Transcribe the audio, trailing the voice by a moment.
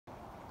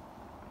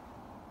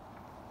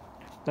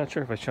Not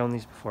sure if I've shown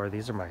these before.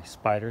 These are my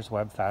spider's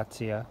web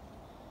Fatsia,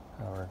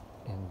 or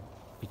in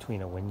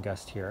between a wind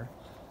gust here.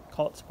 I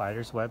call it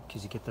spider's web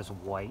because you get this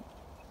white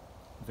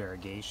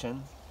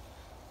variegation,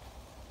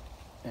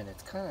 and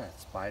it's kind of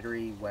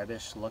spidery,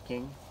 webbish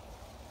looking.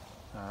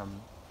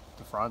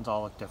 The fronds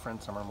all look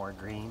different. Some are more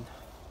green.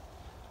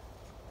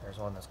 There's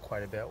one that's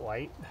quite a bit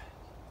white.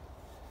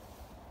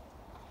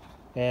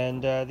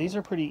 And these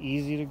are pretty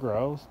easy to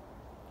grow.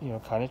 You know,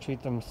 kind of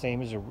treat them the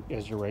same as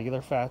your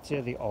regular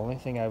Fatsia. The only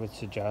thing I would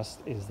suggest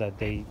is that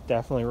they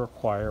definitely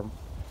require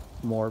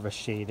more of a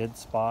shaded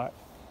spot.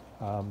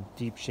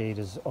 Deep shade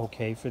is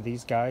okay for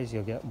these guys.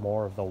 You'll get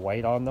more of the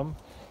white on them.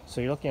 So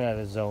you're looking at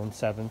a zone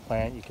 7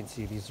 plant. You can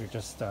see these are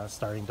just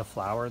starting to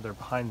flower. They're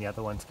behind the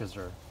other ones because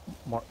they're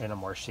more in a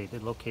more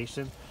shaded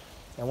location.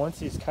 And once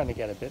these kind of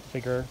get a bit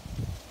bigger,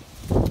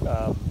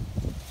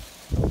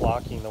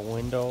 blocking the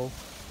window,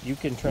 you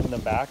can trim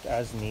them back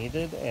as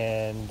needed,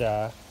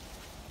 and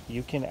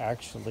you can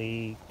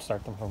actually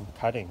start them from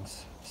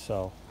cuttings.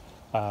 So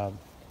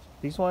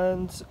these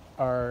ones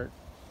are,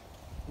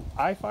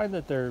 I find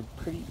that they're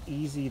pretty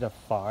easy to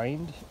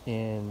find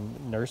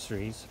in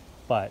nurseries,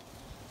 but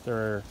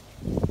they're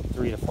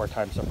 3 to 4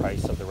 times the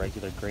price of the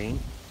regular green.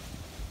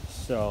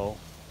 So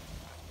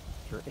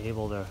you're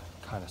able to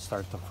kind of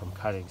start them from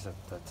cuttings.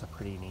 That's a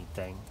pretty neat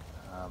thing.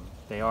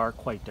 They are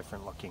quite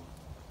different looking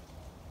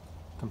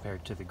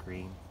compared to the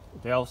green.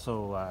 They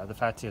also, the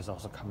Fatsias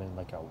also come in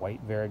like a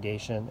white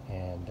variegation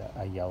and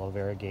a yellow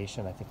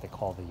variegation. I think they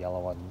call the yellow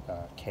one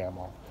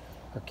camel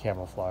or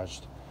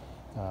camouflaged.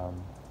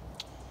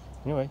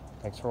 Anyway,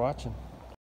 thanks for watching.